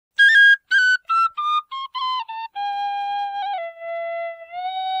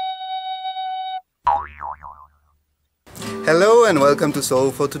Hello and welcome to Soul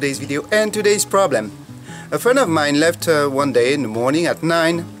for today's video and today's problem. A friend of mine left one day in the morning at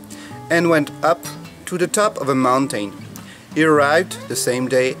 9 and went up to the top of a mountain. He arrived the same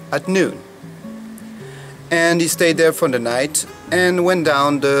day at noon. And he stayed there for the night and went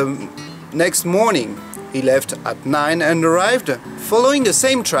down the next morning. He left at 9 and arrived following the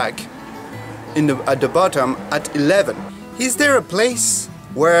same track at the bottom at 11. Is there a place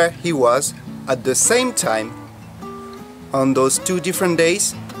where he was at the same time on those two different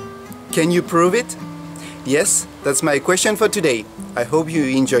days? Can you prove it? Yes, that's my question for today. I hope you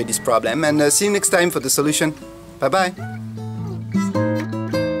enjoyed this problem and see you next time for the solution. Bye bye.